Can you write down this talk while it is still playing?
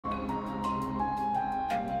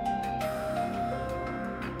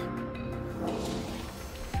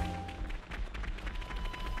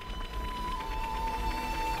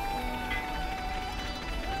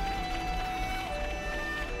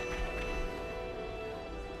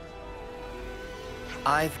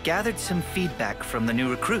I've gathered some feedback from the new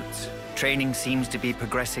recruits. Training seems to be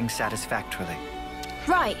progressing satisfactorily.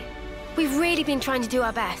 Right. We've really been trying to do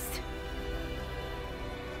our best.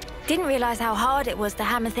 Didn't realize how hard it was to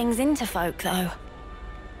hammer things into folk, though.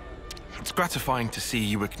 It's gratifying to see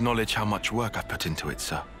you acknowledge how much work I've put into it,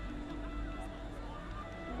 sir.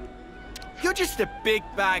 You're just a big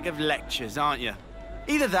bag of lectures, aren't you?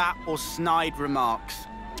 Either that or snide remarks.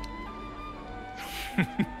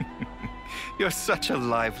 You're such a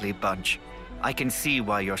lively bunch. I can see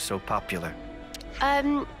why you're so popular.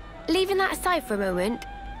 Leaving that aside for a moment,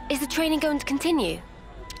 is the training going to continue?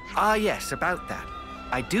 Ah, yes, about that.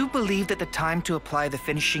 I do believe that the time to apply the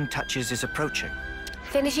finishing touches is approaching.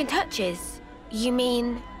 Finishing touches? You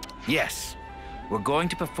mean... Yes. We're going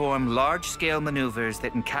to perform large-scale maneuvers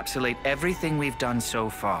that encapsulate everything we've done so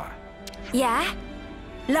far. Yeah?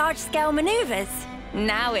 Large-scale maneuvers?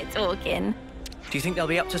 Now we're talking. Do you think they'll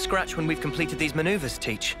be up to scratch when we've completed these maneuvers,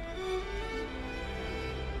 Teach?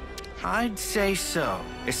 I'd say so,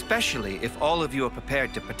 especially if all of you are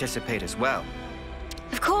prepared to participate as well.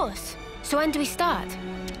 Of course. So when do we start?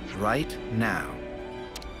 Right now.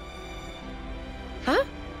 Huh?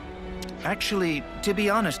 Actually, to be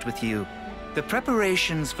honest with you, the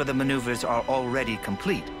preparations for the maneuvers are already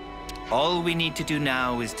complete. All we need to do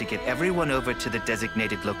now is to get everyone over to the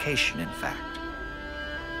designated location, in fact.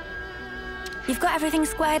 You've got everything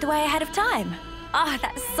squared away ahead of time? Ah,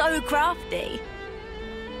 that's so crafty.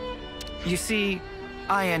 You see,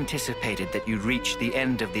 I anticipated that you'd reach the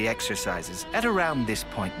end of the exercises at around this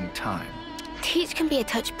point in time. Teach can be a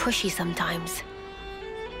touch pushy sometimes.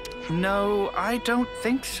 No, I don't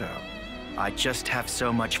think so. I just have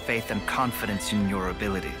so much faith and confidence in your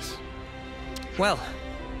abilities. Well,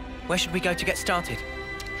 where should we go to get started?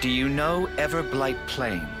 Do you know Everblight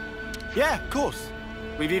Plain? Yeah, of course.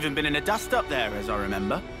 We've even been in a dust up there, as I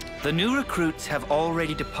remember. The new recruits have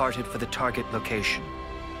already departed for the target location.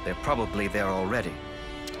 They're probably there already.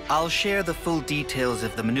 I'll share the full details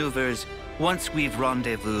of the maneuvers once we've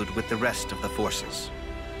rendezvoused with the rest of the forces.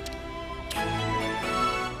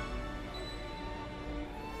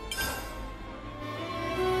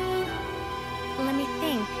 Let me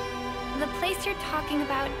think. The place you're talking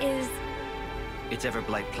about is... It's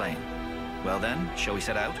Everblight Plain. Well then, shall we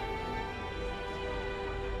set out?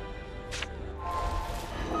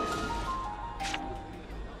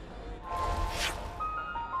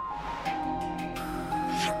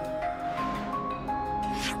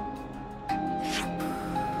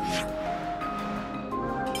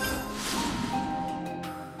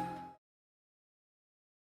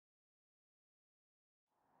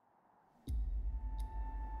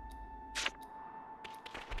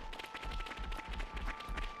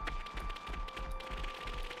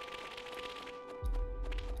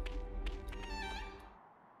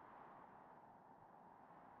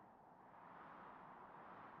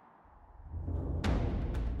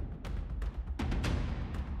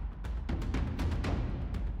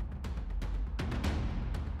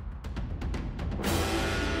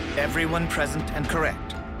 Everyone present and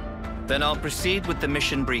correct. Then I'll proceed with the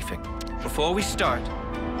mission briefing. Before we start,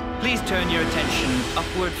 please turn your attention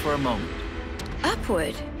upward for a moment.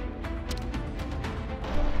 Upward?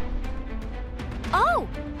 Oh!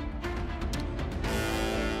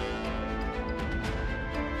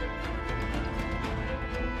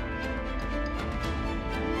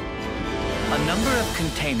 A number of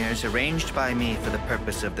containers arranged by me for the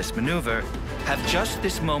purpose of this maneuver have just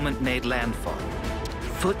this moment made landfall.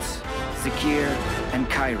 Foots, Zakir, and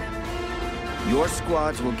Kyrie. Your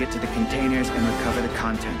squads will get to the containers and recover the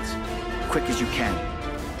contents. Quick as you can.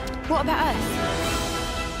 What about us?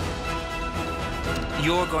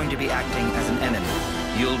 You're going to be acting as an enemy.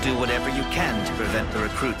 You'll do whatever you can to prevent the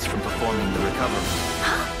recruits from performing the recovery.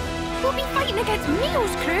 Huh? We'll be fighting against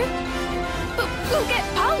Meo's crew? But we'll get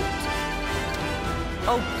poked!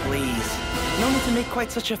 Oh, please. No need to make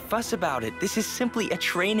quite such a fuss about it. This is simply a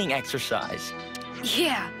training exercise.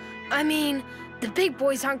 Yeah, I mean, the big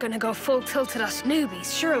boys aren't gonna go full tilt at us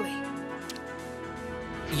newbies, surely.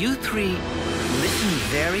 You three, listen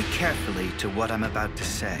very carefully to what I'm about to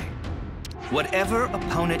say. Whatever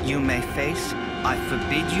opponent you may face, I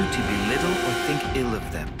forbid you to belittle or think ill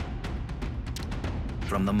of them.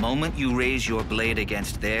 From the moment you raise your blade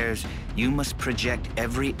against theirs, you must project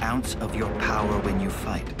every ounce of your power when you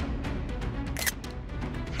fight.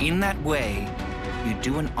 In that way, you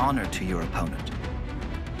do an honor to your opponent.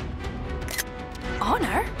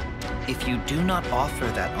 Honor? If you do not offer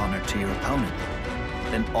that honor to your opponent,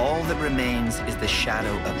 then all that remains is the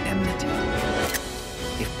shadow of enmity.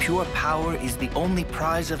 If pure power is the only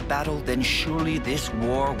prize of battle, then surely this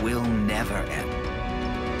war will never end.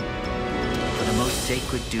 For the most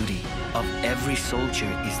sacred duty of every soldier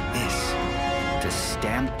is this: to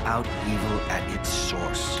stamp out evil at its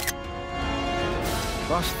source.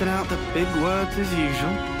 Busting out the big words as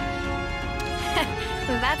usual.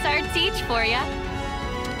 That's our teach for ya.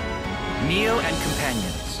 Neo and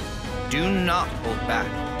companions, do not hold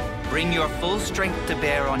back. Bring your full strength to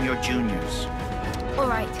bear on your juniors. All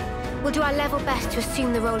right. We'll do our level best to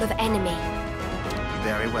assume the role of enemy.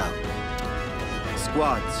 Very well.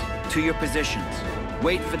 Squads, to your positions.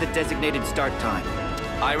 Wait for the designated start time.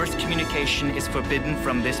 Iris communication is forbidden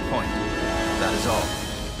from this point. That is all.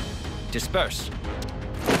 Disperse.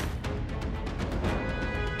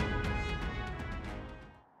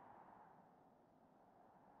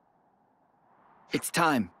 It's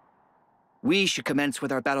time. We should commence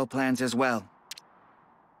with our battle plans as well.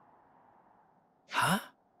 Huh?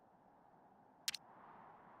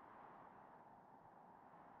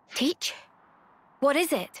 Teach? What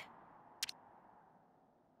is it?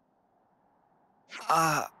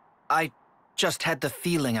 I just had the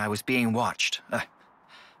feeling I was being watched.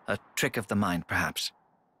 A trick of the mind, perhaps.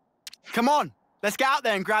 Come on, let's get out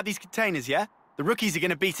there and grab these containers, yeah? The rookies are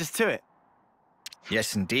gonna beat us to it.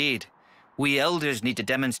 Yes, indeed. We elders need to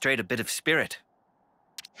demonstrate a bit of spirit.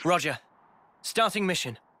 Roger. Starting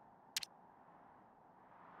mission.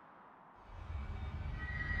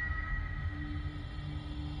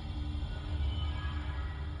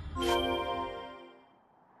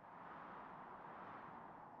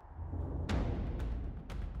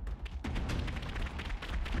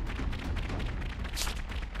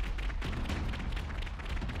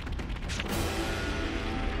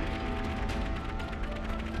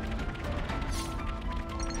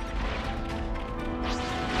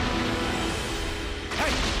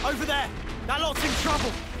 Over there! That lot's in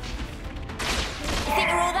trouble! You think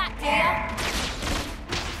you're all that, do ya?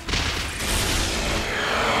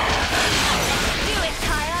 Do it,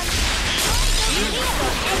 Kyle.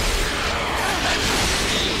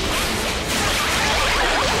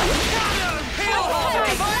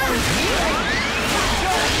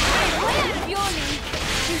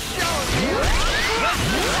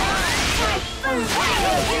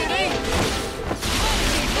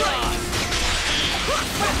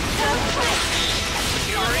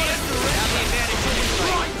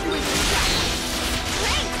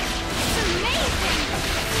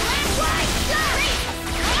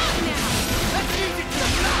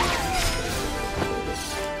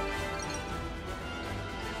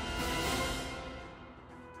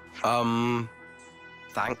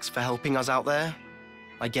 Thanks for helping us out there,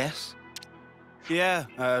 I guess. Yeah,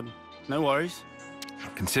 no worries.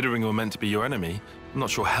 Considering we're meant to be your enemy, I'm not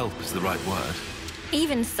sure help is the right word.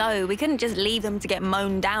 Even so, we couldn't just leave them to get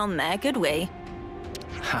mown down there, could we?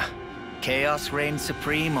 Ha! Chaos reigns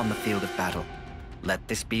supreme on the field of battle. Let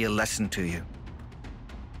this be a lesson to you.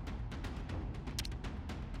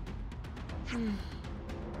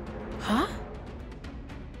 Huh?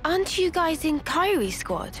 Aren't you guys in Kyrie's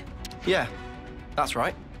squad? Yeah, that's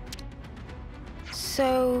right.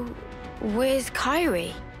 So, where's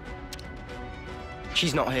Kyrie?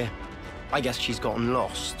 She's not here. I guess she's gotten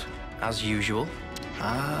lost, as usual.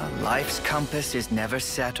 Life's compass is never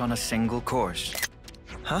set on a single course.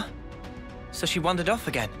 Huh? So she wandered off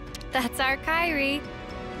again? That's our Kyrie.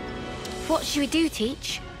 What should we do,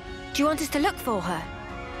 Teach? Do you want us to look for her?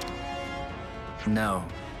 No.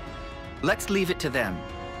 Let's leave it to them.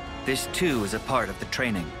 This too is a part of the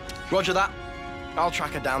training. Roger that. I'll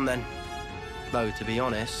track her down then. Though, to be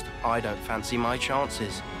honest, I don't fancy my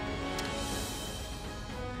chances.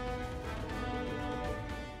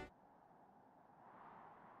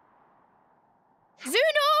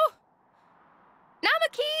 Zuno!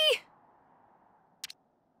 Namaki!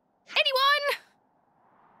 Anyone?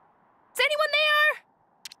 Is anyone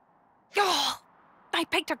there? Oh, I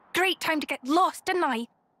picked a great time to get lost, didn't I?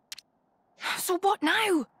 So what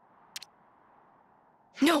now?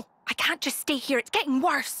 No, I can't just stay here. It's getting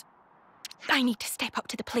worse. I need to step up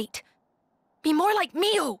to the plate. Be more like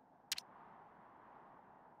Mio.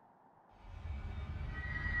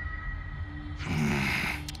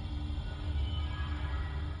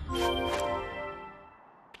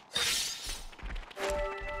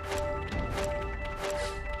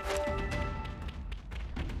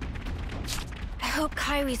 I hope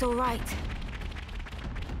Kyrie's all right.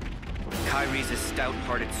 Kyrie's a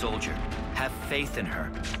stout-hearted soldier. Have faith in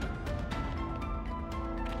her.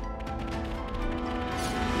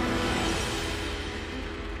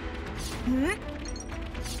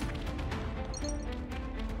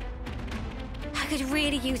 I could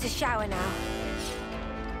really use a shower now.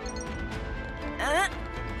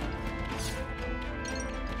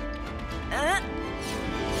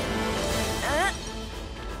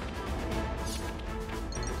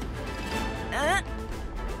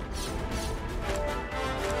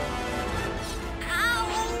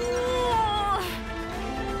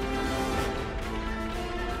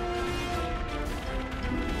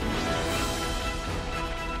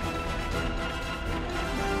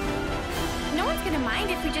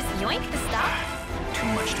 if we just yoink the stuff? Too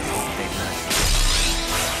much to hope they'd last.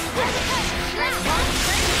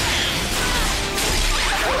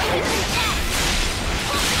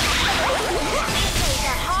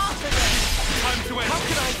 Time to end. How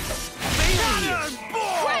can I fail you?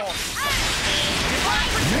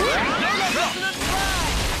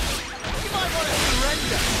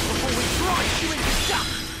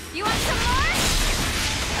 You want some more?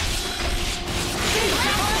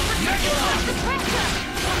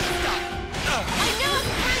 I know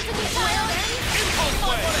it's time to be wild.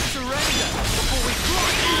 Surrender before we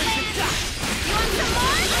grind you into dust! You want some more?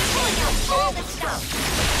 I'm pulling out all the stuff.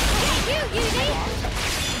 You, Yuzi!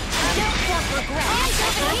 Don't want regret. Eyes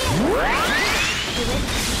over here! Do it.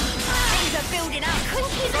 Things are building up.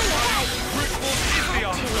 Couldn't keep them away. Brute force is the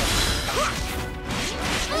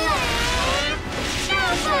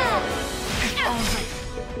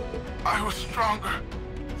I was stronger.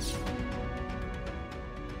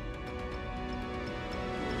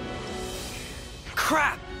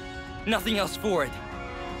 Crap! Nothing else for it.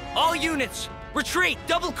 All units, retreat,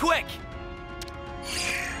 double quick!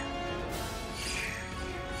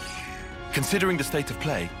 Considering the state of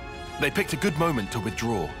play, they picked a good moment to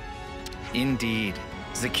withdraw. Indeed.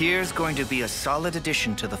 Zakir's going to be a solid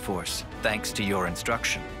addition to the Force, thanks to your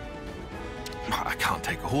instruction. I can't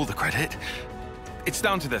take all the credit. It's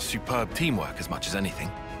down to their superb teamwork as much as anything.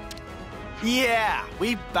 Yeah,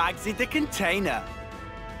 we bagged the container.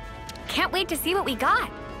 Can't wait to see what we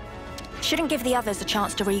got. Shouldn't give the others a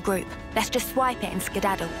chance to regroup. Let's just swipe it and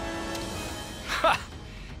skedaddle. Ha!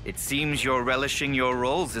 It seems you're relishing your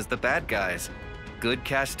roles as the bad guys. Good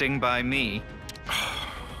casting by me.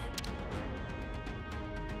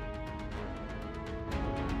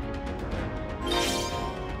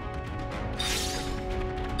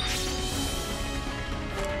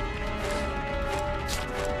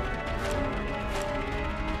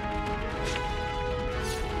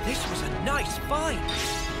 This was a nice find.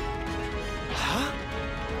 Huh?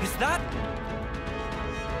 Is that...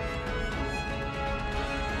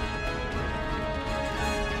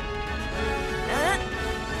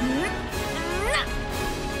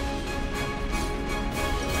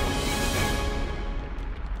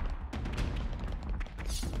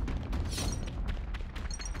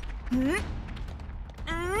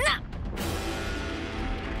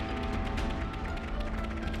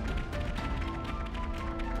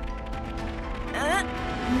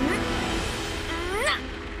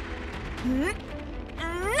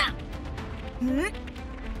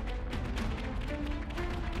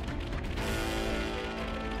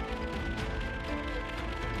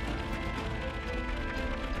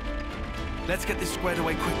 Let's get this squared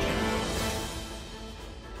away quickly.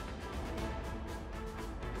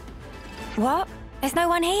 What? There's no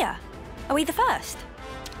one here. Are we the first?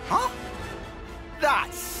 Huh?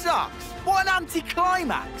 That sucks! What an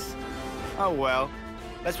anticlimax! Oh well,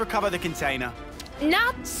 let's recover the container.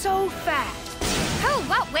 Not so fast. Who?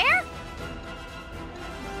 What? Where?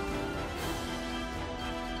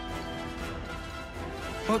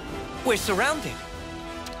 Well, we're surrounded.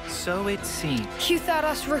 So it seems. You thought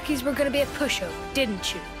us rookies were gonna be a pushover,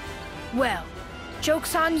 didn't you? Well,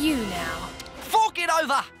 joke's on you now. Fork it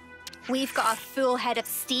over! We've got a full head of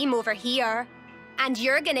steam over here. And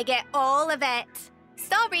you're gonna get all of it.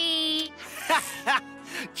 Sorry.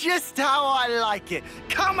 Just how I like it.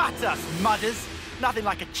 Come at us, mudders. Nothing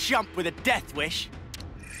like a chump with a death wish.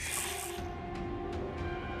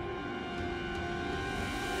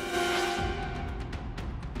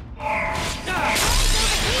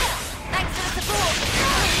 Thanks for the support.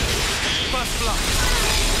 First blood.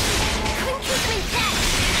 Quintet.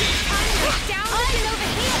 Down over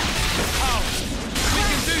here. Oh, we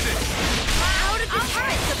can do this. How did the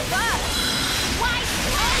turret to burst? Why?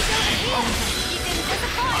 Eyes over here. You didn't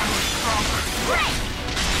disappoint. Great.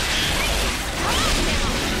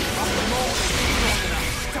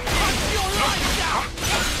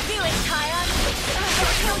 Let's do it, Tyon.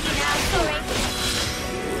 I'll kill you now, sorry.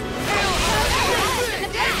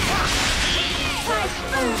 Great!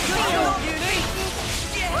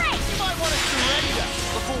 You might want to surrender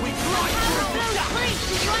before we grind you into dust.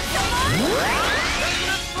 You want some more?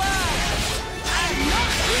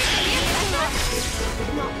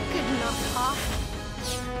 Not good enough, huh?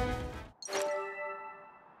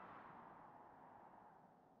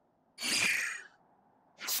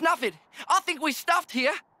 Snuff it! I think we stuffed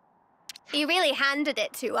here. He really handed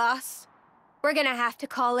it to us. We're gonna have to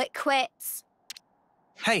call it quits.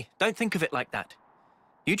 Hey, don't think of it like that.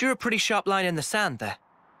 You drew a pretty sharp line in the sand there.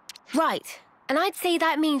 Right. And I'd say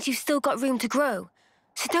that means you've still got room to grow.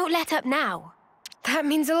 So don't let up now. That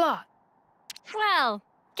means a lot. Well,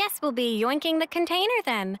 Guess we'll be yoinking the container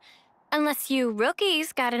then. Unless you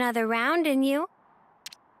rookies got another round in you.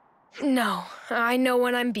 No, I know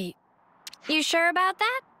when I'm beat. You sure about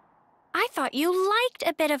that? I thought you liked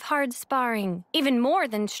a bit of hard sparring, even more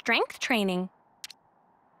than strength training.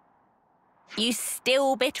 You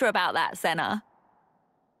still bitter about that, Senna?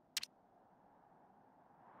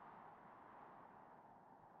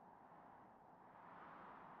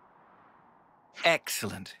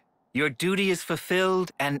 Excellent. Your duty is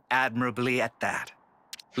fulfilled, and admirably at that.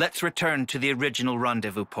 Let's return to the original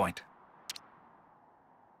rendezvous point.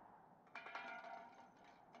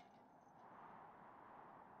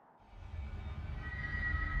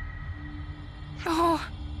 Oh,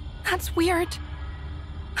 that's weird.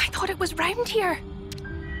 I thought it was round here.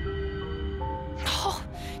 Oh,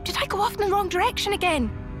 did I go off in the wrong direction again?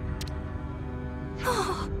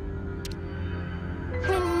 Oh.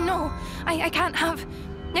 No, I can't have.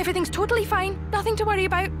 Everything's totally fine. Nothing to worry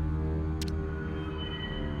about.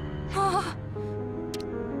 Oh.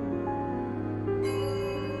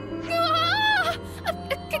 Ah! A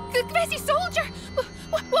Vessi soldier!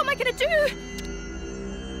 What am I gonna do?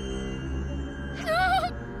 No!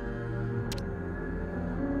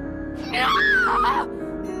 No!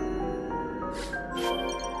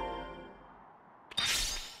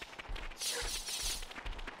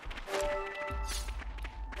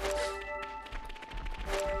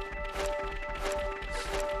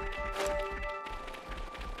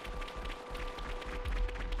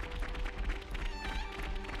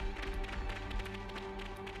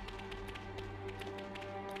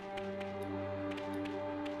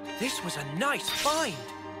 This was a nice find.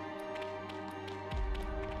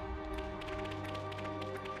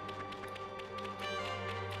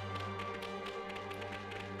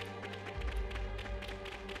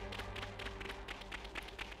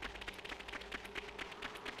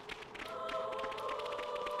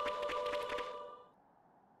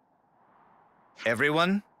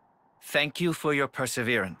 Everyone, thank you for your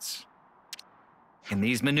perseverance. In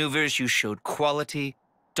these maneuvers, you showed quality,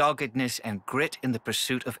 doggedness, and grit in the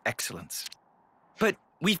pursuit of excellence. But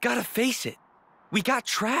we've got to face it. We got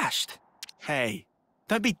trashed. Hey,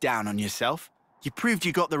 don't be down on yourself. You proved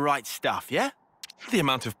you got the right stuff, yeah? The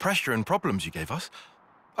amount of pressure and problems you gave us,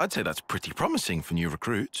 I'd say that's pretty promising for new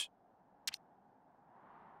recruits.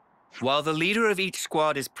 While the leader of each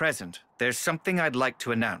squad is present, there's something I'd like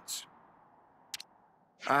to announce.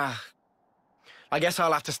 I guess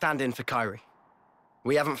I'll have to stand in for Kyrie.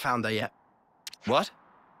 We haven't found her yet. What?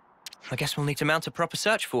 I guess we'll need to mount a proper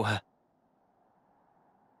search for her.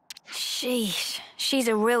 Sheesh. She's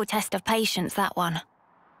a real test of patience, that one.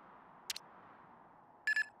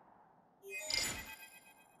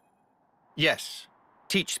 Yes.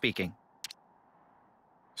 Teach speaking.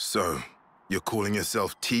 So, you're calling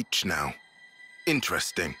yourself Teach now?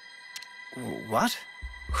 Interesting. What?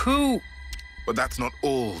 Who? But that's not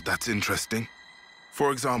all that's interesting.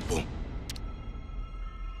 For example,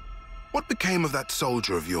 what became of that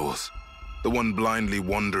soldier of yours? The one blindly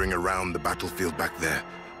wandering around the battlefield back there.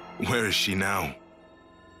 Where is she now?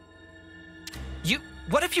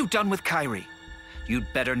 What have you done with Kyrie? You'd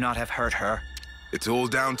better not have hurt her. It's all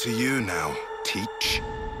down to you now, Teach.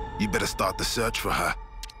 You better start the search for her.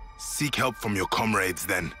 Seek help from your comrades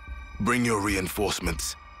then. Bring your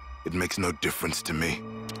reinforcements. It makes no difference to me.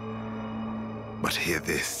 But hear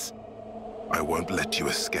this. I won't let you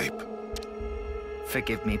escape.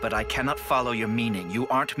 Forgive me, but I cannot follow your meaning. You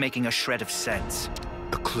aren't making a shred of sense.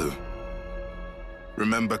 A clue.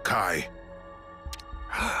 Remember Kai.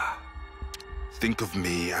 Think of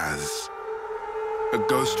me as a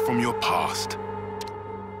ghost from your past.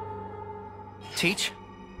 Teach?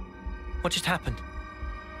 What just happened?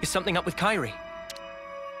 Is something up with Kyrie?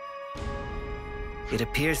 It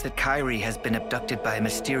appears that Kyrie has been abducted by a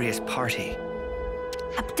mysterious party.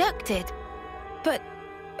 Abducted? But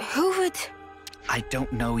who would... I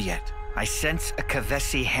don't know yet. I sense a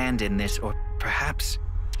Kavesi hand in this, or perhaps...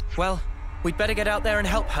 Well, we'd better get out there and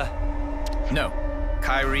help her. No.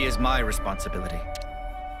 Kyrie is my responsibility.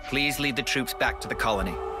 Please lead the troops back to the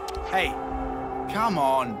colony. Hey, come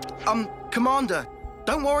on. Commander,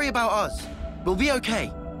 don't worry about us. We'll be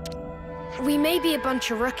okay. We may be a bunch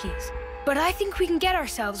of rookies, but I think we can get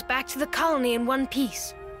ourselves back to the colony in one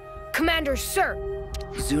piece. Commander, sir!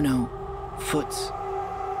 Zuno, Foots,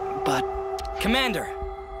 but... Commander!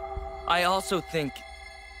 I also think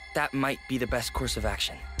that might be the best course of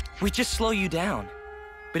action. We just slow you down.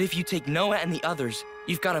 But if you take Noah and the others,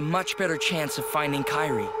 you've got a much better chance of finding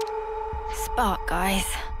Kyrie. Spark, guys.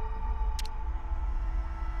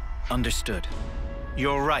 Understood.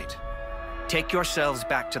 You're right. Take yourselves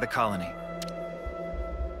back to the colony.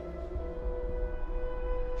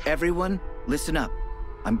 Everyone, listen up.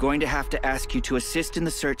 I'm going to have to ask you to assist in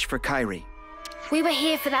the search for Kairi. We were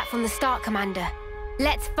here for that from the start, Commander.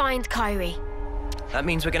 Let's find Kairi. That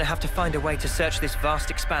means we're gonna have to find a way to search this vast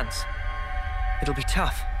expanse. It'll be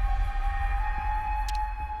tough.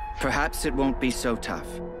 Perhaps it won't be so tough.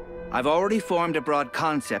 I've already formed a broad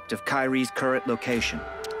concept of Kairi's current location.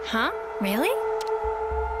 Huh? Really?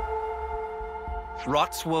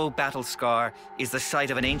 Rotswoe Battle Scar is the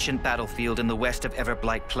site of an ancient battlefield in the west of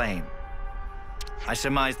Everblight Plain. I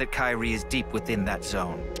surmise that Kairi is deep within that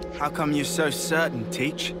zone. How come you're so certain,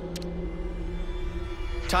 Teach?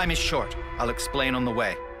 Time is short. I'll explain on the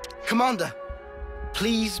way. Commander,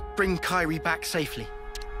 please bring Kairi back safely.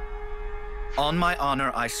 On my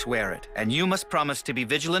honor, I swear it, and you must promise to be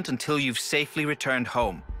vigilant until you've safely returned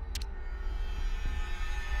home.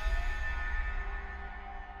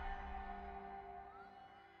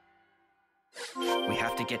 We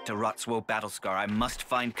have to get to Rotswoe Battlescar. I must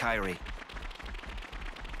find Kairi.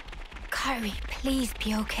 Kairi, please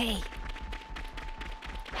be okay.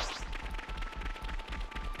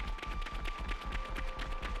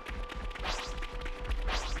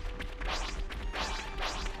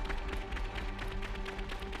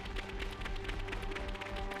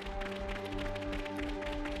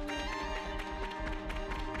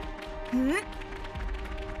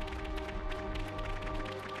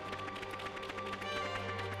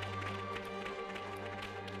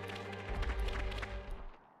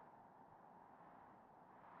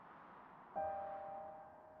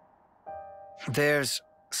 There's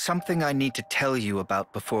something I need to tell you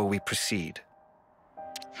about before we proceed.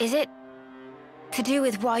 Is it to do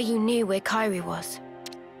with why you knew where Kairi was?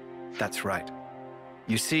 That's right.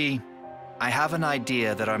 You see, I have an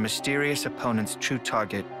idea that our mysterious opponent's true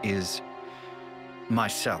target is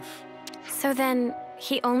myself. So then,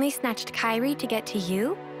 he only snatched Kairi to get to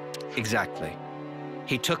you? Exactly.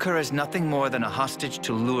 He took her as nothing more than a hostage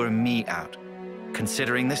to lure me out.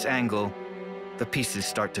 Considering this angle, the pieces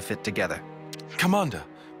start to fit together. Commander,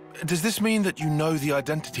 does this mean that you know the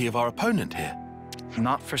identity of our opponent here?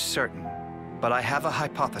 Not for certain, but I have a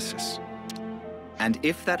hypothesis. And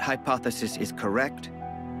if that hypothesis is correct,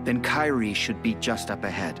 then Kairi should be just up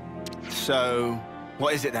ahead. So,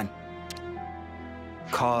 what is it then?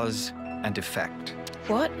 Cause and effect.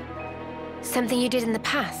 What? Something you did in the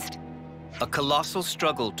past? A colossal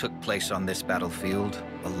struggle took place on this battlefield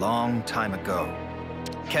a long time ago.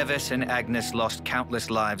 Keves and Agnes lost countless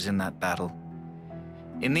lives in that battle.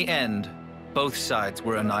 In the end, both sides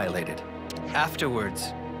were annihilated.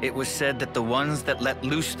 Afterwards, it was said that the ones that let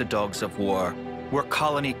loose the dogs of war were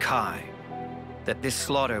Colony Kai, that this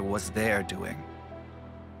slaughter was their doing.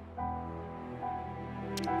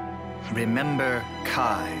 Remember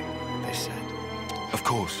Kai, they said. Of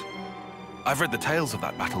course. I've read the tales of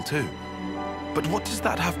that battle too. But what does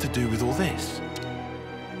that have to do with all this?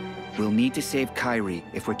 We'll need to save Kairi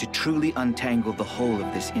if we're to truly untangle the whole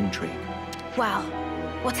of this intrigue. Well,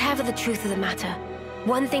 whatever the truth of the matter,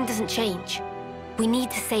 one thing doesn't change. We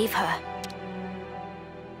need to save her.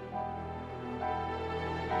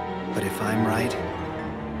 But if I'm right,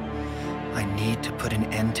 I need to put an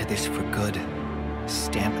end to this for good.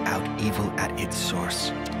 Stamp out evil at its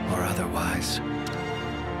source, or otherwise.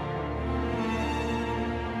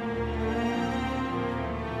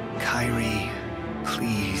 Kairi,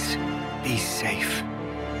 please, be safe.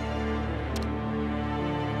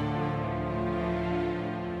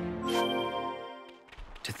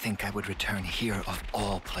 To think I would return here of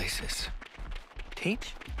all places.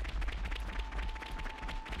 Teach?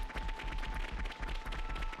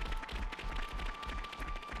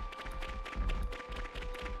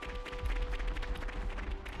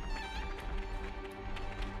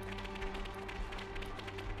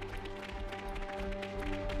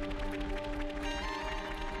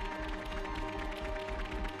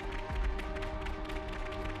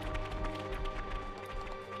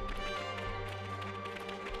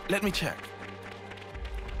 Let me check.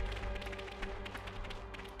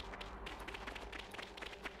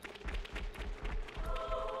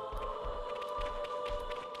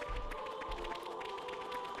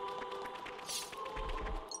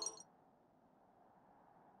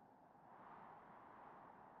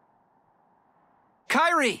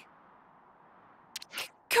 Kairi!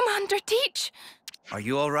 Commander Teach! Are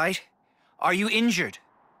you all right? Are you injured?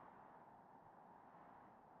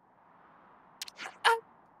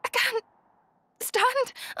 I can't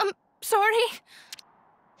stand. I'm sorry.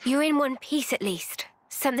 You're in one piece at least.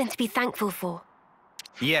 Something to be thankful for.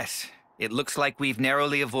 Yes, it looks like we've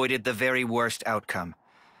narrowly avoided the very worst outcome.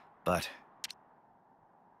 But...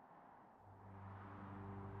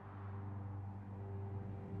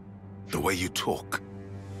 The way you talk,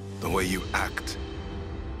 The way you act.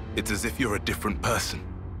 It's as if you're a different person.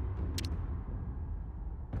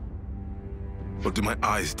 Or do my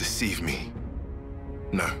eyes deceive me?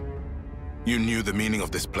 No. You knew the meaning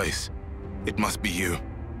of this place. It must be you.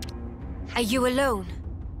 Are you alone?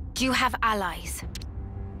 Do you have allies?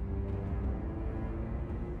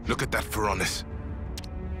 Look at that Pharaonis.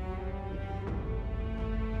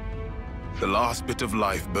 The last bit of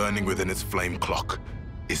life burning within its flame clock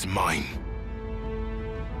is mine.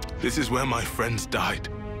 This is where my friends died,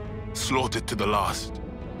 slaughtered to the last,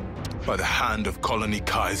 by the hand of Colony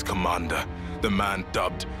Kai's commander, the man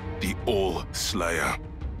dubbed the All-Slayer.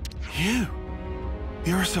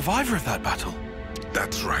 You're a survivor of that battle.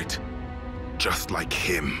 That's right. Just like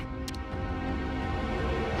him.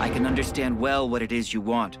 I can understand well what it is you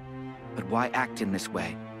want, but why act in this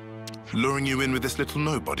way? Luring you in with this little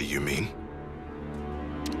nobody, you mean?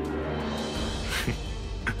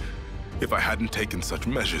 If I hadn't taken such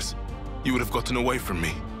measures, you would have gotten away from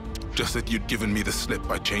me. Just that you'd given me the slip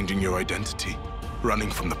by changing your identity,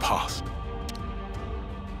 running from the past.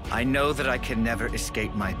 I know that I can never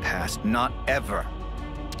escape my past, not ever.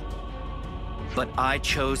 But I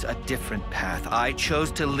chose a different path. I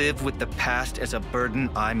chose to live with the past as a burden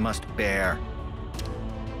I must bear.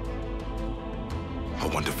 A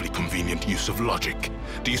wonderfully convenient use of logic.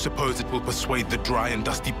 Do you suppose it will persuade the dry and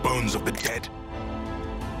dusty bones of the dead?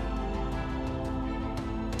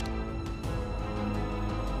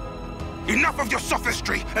 Enough of your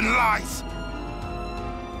sophistry and lies!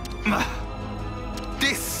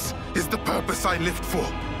 This is the purpose I lived for.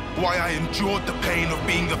 Why I endured the pain of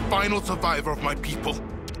being the final survivor of my people.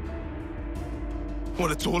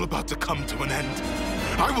 Well, it's all about to come to an end.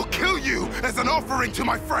 I will kill you as an offering to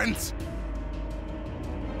my friends!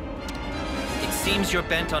 It seems you're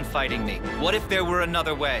bent on fighting me. What if there were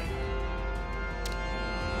another way?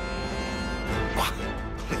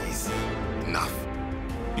 Please, enough.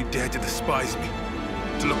 You dare to despise me,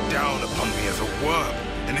 to look down upon me as a worm,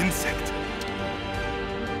 an insect.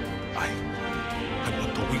 I'm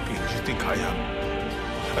not the weakling you think I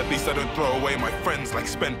am. At least I don't throw away my friends like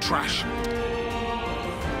spent trash.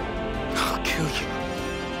 I'll kill you.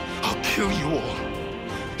 I'll kill you all.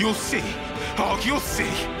 You'll see. Oh, you'll see.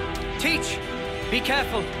 Teach! Be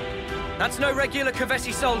careful. That's no regular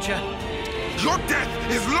Kavesi soldier. Your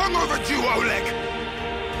death is long overdue, Oleg!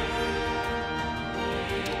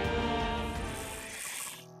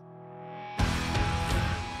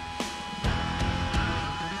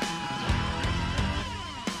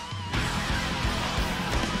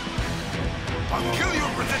 I'll kill you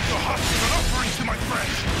and present your husk as an offering to my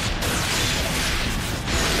friends!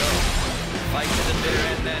 Fight to the bitter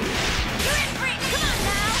end, then. You're in for it! Come on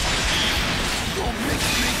now! Don't make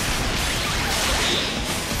me...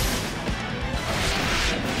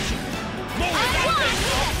 More with that thing,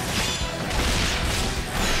 Bob!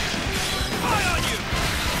 High on you!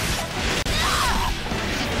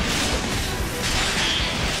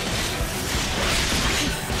 I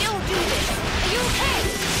can still do this! Are you okay?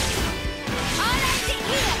 I'll end it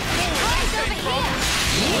here! Eyes over here!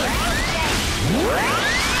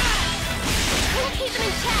 Couldn't keep them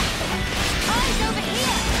in check! Eyes over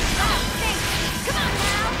here! Oh, thanks! Come on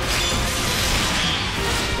now!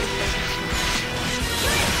 You're in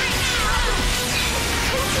for it now!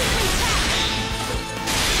 Couldn't keep them in check!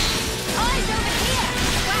 Eyes over here!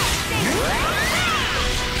 Wow, thanks!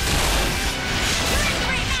 You're in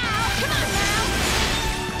for it now! Come on now!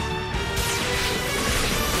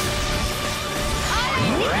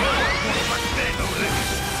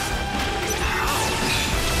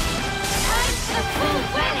 Time for the full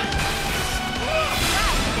wedding!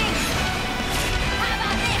 Right, thanks! How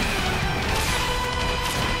about this?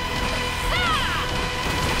 Ha!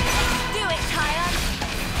 Let's do it, Tyler!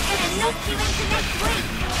 Gonna knock you into next week!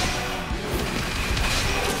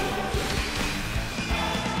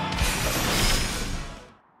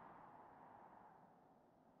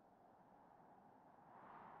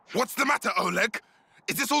 What's the matter, Oleg?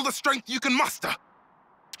 Is this all the strength you can muster?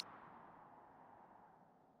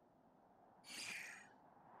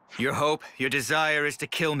 Your hope, your desire is to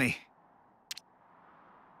kill me.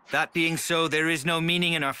 That being so, there is no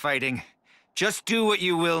meaning in our fighting. Just do what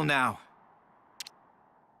you will now.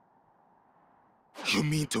 You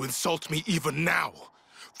mean to insult me even now?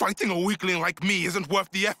 Fighting a weakling like me isn't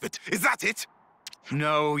worth the effort, is that it?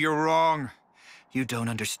 No, you're wrong. You don't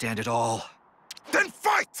understand at all. Then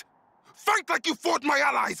fight! Fight like you fought my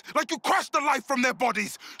allies, like you crushed the life from their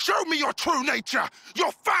bodies! Show me your true nature,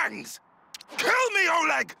 your fangs! Kill me,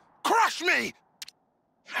 Oleg! Crush me!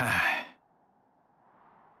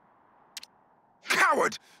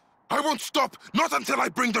 Coward! I won't stop, not until I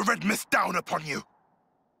bring the red mist down upon you!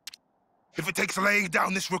 If it takes laying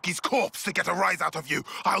down this rookie's corpse to get a rise out of you,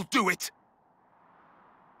 I'll do it!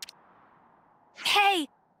 Hey,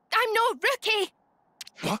 I'm no rookie!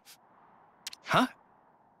 What? Huh?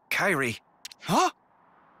 Kairi. Huh?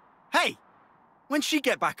 Hey! When'd she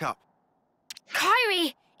get back up?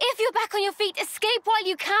 Kairi, if you're back on your feet, escape while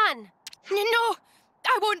you can! No,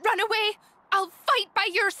 I won't run away! I'll fight by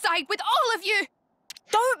your side with all of you!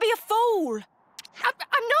 Don't be a fool!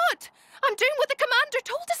 I'm not! I'm doing what the commander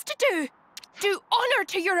told us to do! Do honor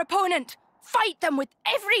to your opponent! Fight them with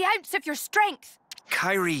every ounce of your strength!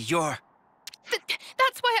 Kairi, you're...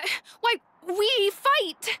 That's why we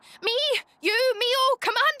fight! Me, you, Mio,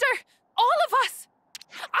 Commander! All of us!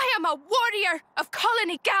 I am a warrior of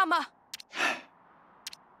Colony Gamma!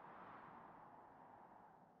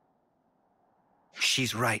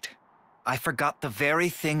 She's right. I forgot the very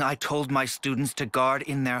thing I told my students to guard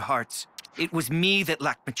in their hearts. It was me that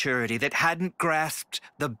lacked maturity, that hadn't grasped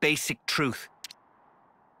the basic truth.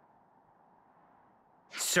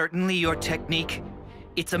 Certainly your technique,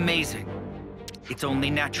 it's amazing. It's only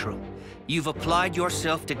natural. You've applied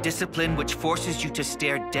yourself to discipline which forces you to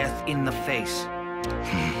stare death in the face.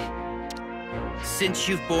 Since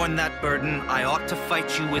you've borne that burden, I ought to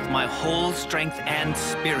fight you with my whole strength and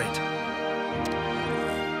spirit.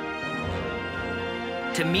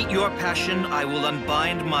 To meet your passion, I will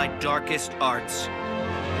unbind my darkest arts.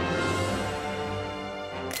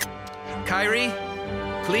 Kairi,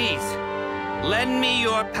 please, lend me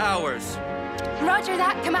your powers. Roger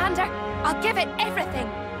that, Commander. I'll give it everything.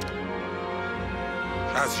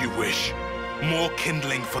 As you wish. More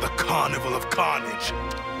kindling for the Carnival of Carnage.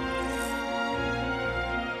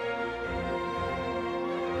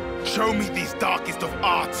 Show me these darkest of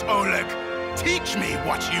arts, Oleg. Teach me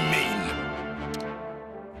what you mean.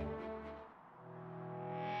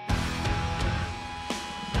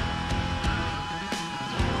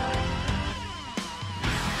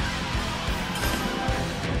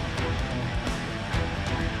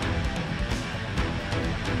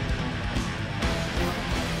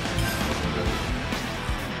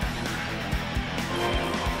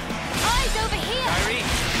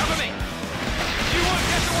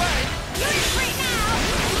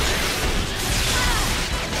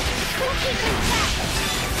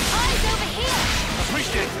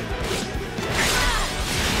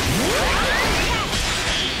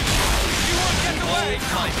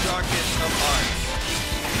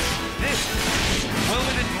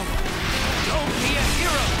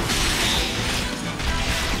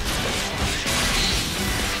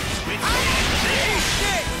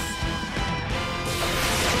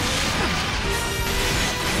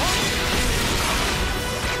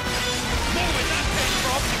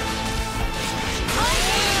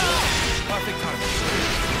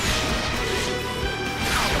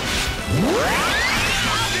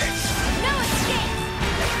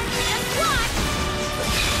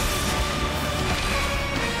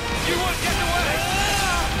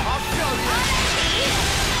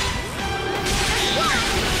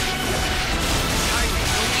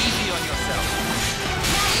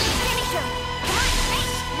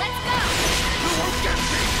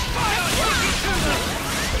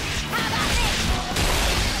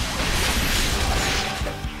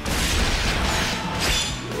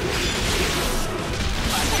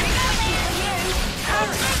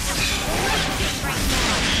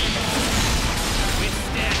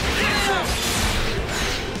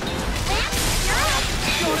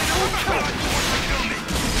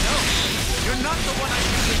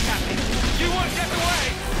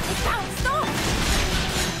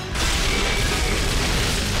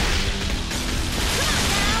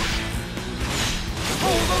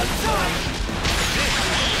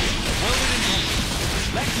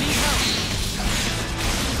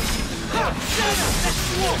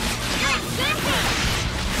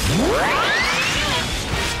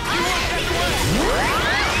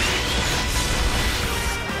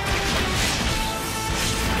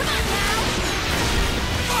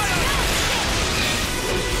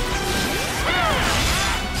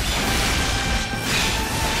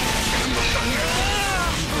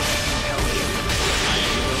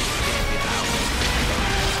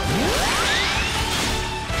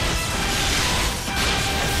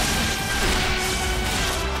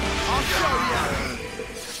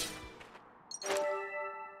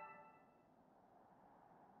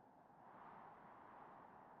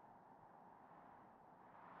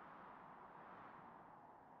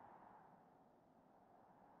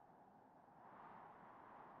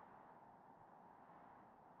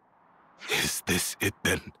 Is this it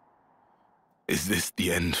then? Is this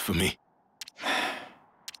the end for me?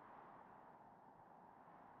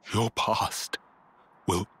 Your past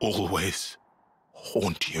will always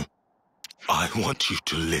haunt you. I want you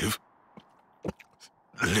to live.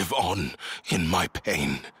 Live on in my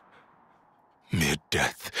pain. Mere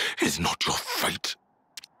death is not your fate.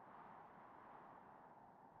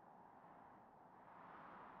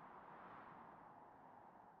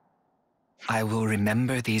 I will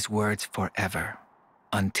remember these words forever,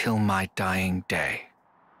 until my dying day.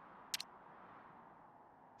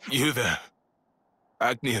 You there,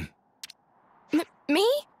 Agnian. Me?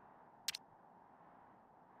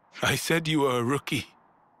 I said you were a rookie.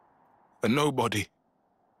 A nobody.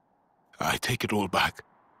 I take it all back.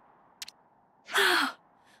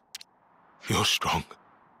 You're strong.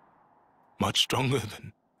 Much stronger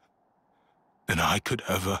than I could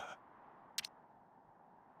ever.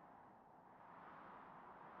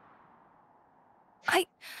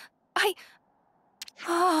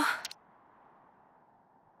 Oh.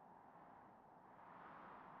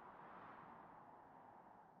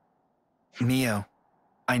 Mio,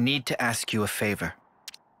 I need to ask you a favor.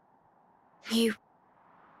 You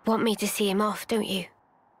want me to see him off, don't you?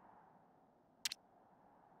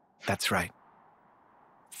 That's right.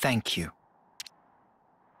 Thank you.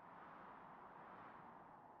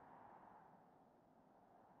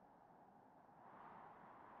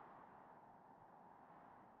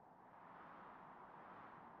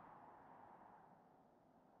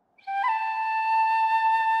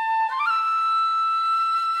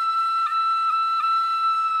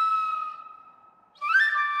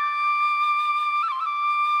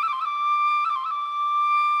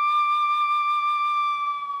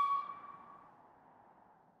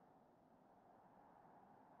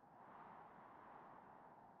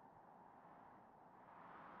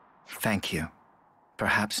 Thank you.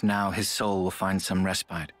 Perhaps now his soul will find some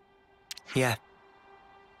respite. Yeah.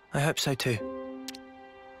 I hope so too.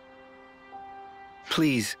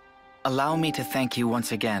 Please, allow me to thank you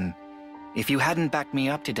once again. If you hadn't backed me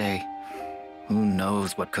up today, who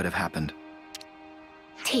knows what could have happened.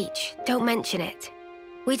 Teach, don't mention it.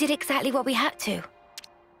 We did exactly what we had to.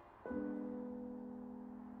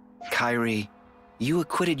 Kairi, you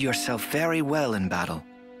acquitted yourself very well in battle.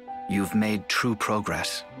 You've made true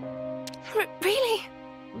progress. Really?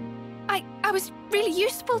 I was really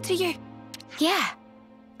useful to you. Yeah.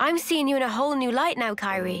 I'm seeing you in a whole new light now,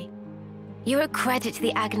 Kairi. You're a credit to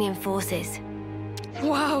the Agnian forces.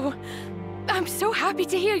 Wow. I'm so happy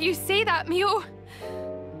to hear you say that, Mio.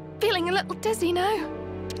 Feeling a little dizzy now.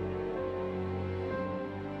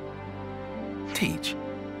 Teach,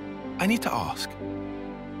 I need to ask.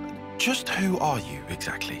 Just who are you,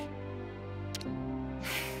 exactly?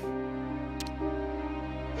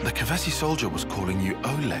 The Kavesi soldier was calling you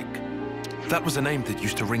Oleg. That was a name that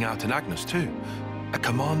used to ring out in Agnes, too. A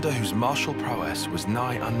commander whose martial prowess was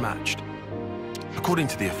nigh unmatched. According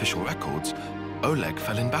to the official records, Oleg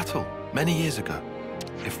fell in battle many years ago.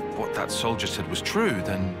 If what that soldier said was true,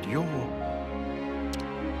 then you're...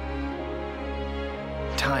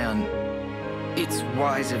 Tyon, it's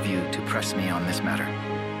wise of you to press me on this matter.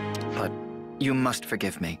 But you must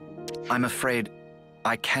forgive me. I'm afraid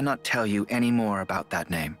I cannot tell you any more about that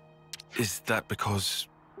name. Is that because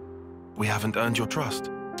we haven't earned your trust?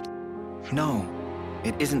 No,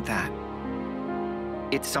 it isn't that.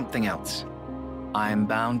 It's something else. I am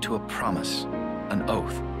bound to a promise, an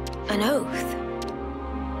oath. An oath?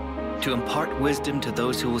 To impart wisdom to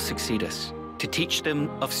those who will succeed us, to teach them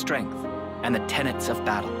of strength and the tenets of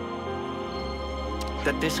battle.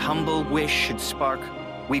 That this humble wish should spark,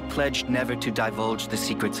 we pledged never to divulge the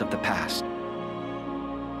secrets of the past.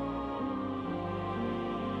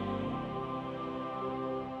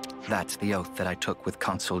 That's the oath that I took with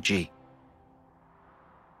Consul G.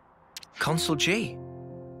 Consul G?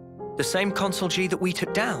 The same Consul G that we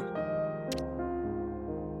took down?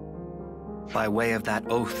 By way of that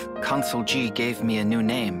oath, Consul G gave me a new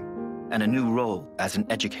name and a new role as an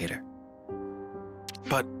educator.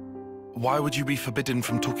 But why would you be forbidden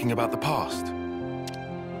from talking about the past?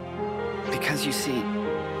 Because you see,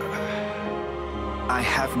 I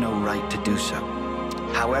have no right to do so.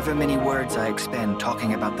 However many words I expend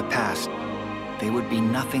talking about the past, they would be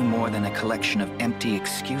nothing more than a collection of empty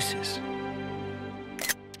excuses.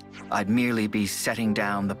 I'd merely be setting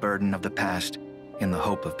down the burden of the past in the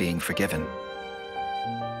hope of being forgiven.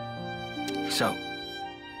 So,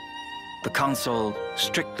 the consul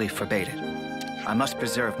strictly forbade it. I must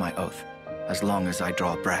preserve my oath, as long as I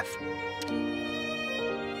draw breath.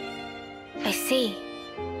 I see.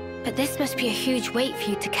 But this must be a huge weight for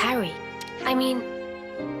you to carry. I mean,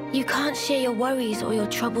 you can't share your worries or your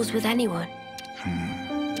troubles with anyone.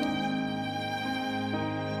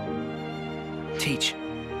 Teach.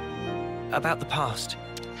 About the past.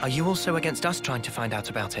 Are you also against us trying to find out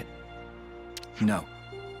about it? No.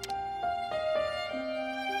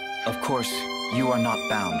 Of course, you are not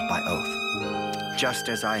bound by oath. Just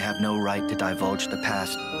as I have no right to divulge the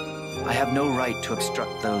past, I have no right to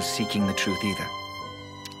obstruct those seeking the truth either.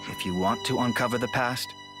 If you want to uncover the past,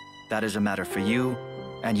 that is a matter for you,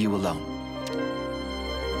 and you alone.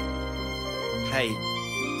 Hey,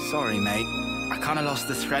 sorry, mate. I kind of lost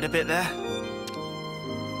the thread a bit there.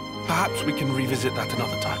 Perhaps we can revisit that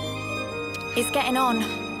another time. It's getting on.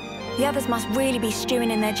 The others must really be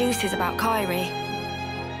stewing in their juices about Kairi.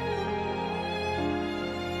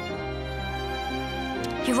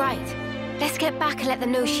 You're right. Let's get back and let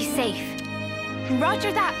them know she's safe.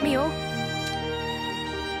 Roger that, Mule.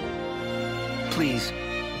 Please,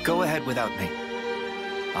 go ahead without me.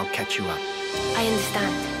 I'll catch you up. I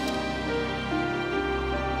understand.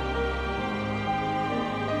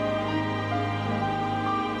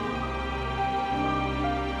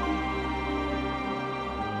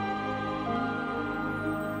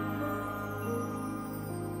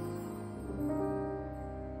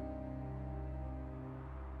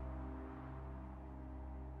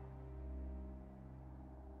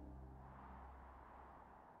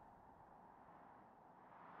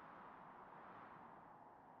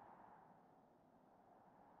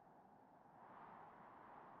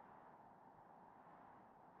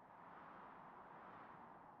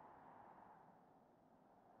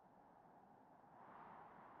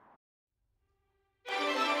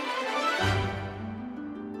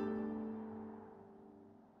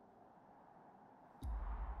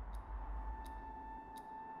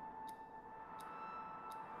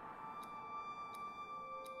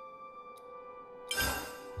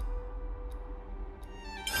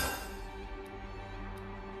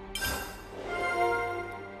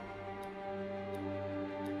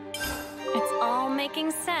 It's all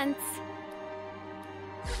making sense.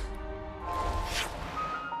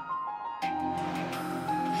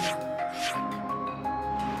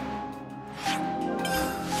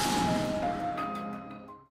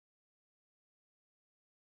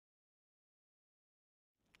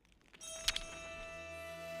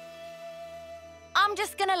 I'm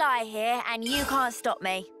just gonna lie here, and you can't stop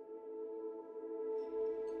me.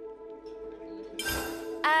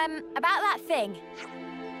 About that thing.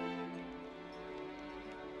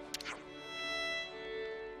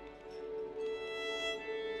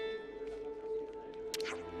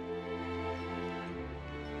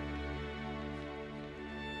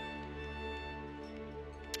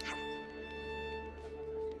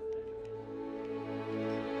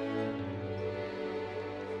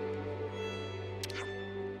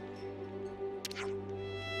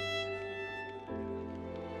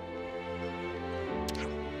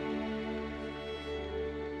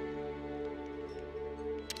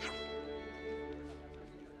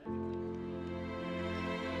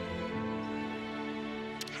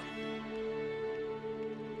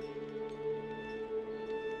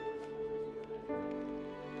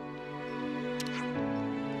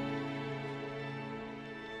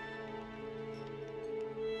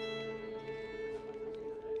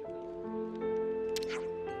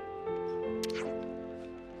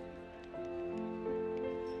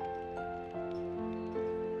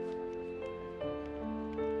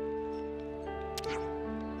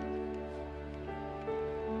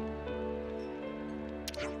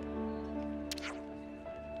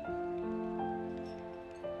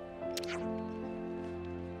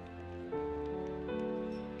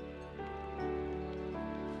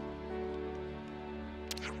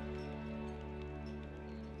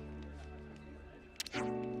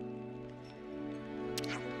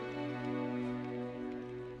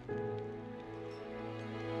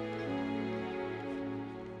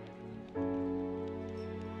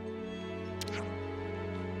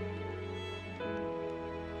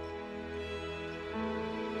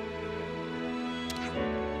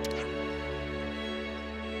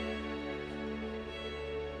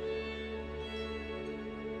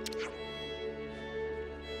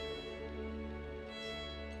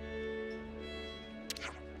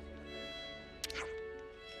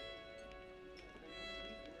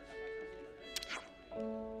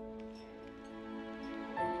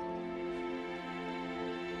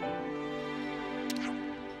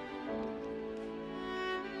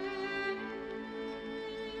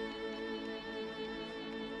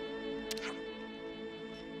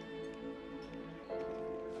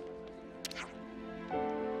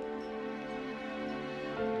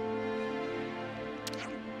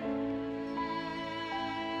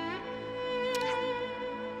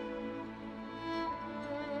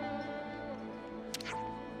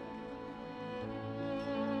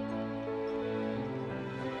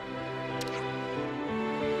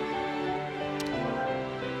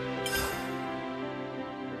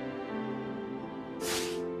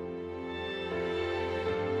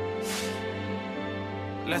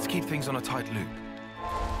 Let's keep things on a tight loop.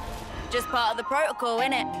 Just part of the protocol,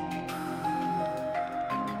 innit?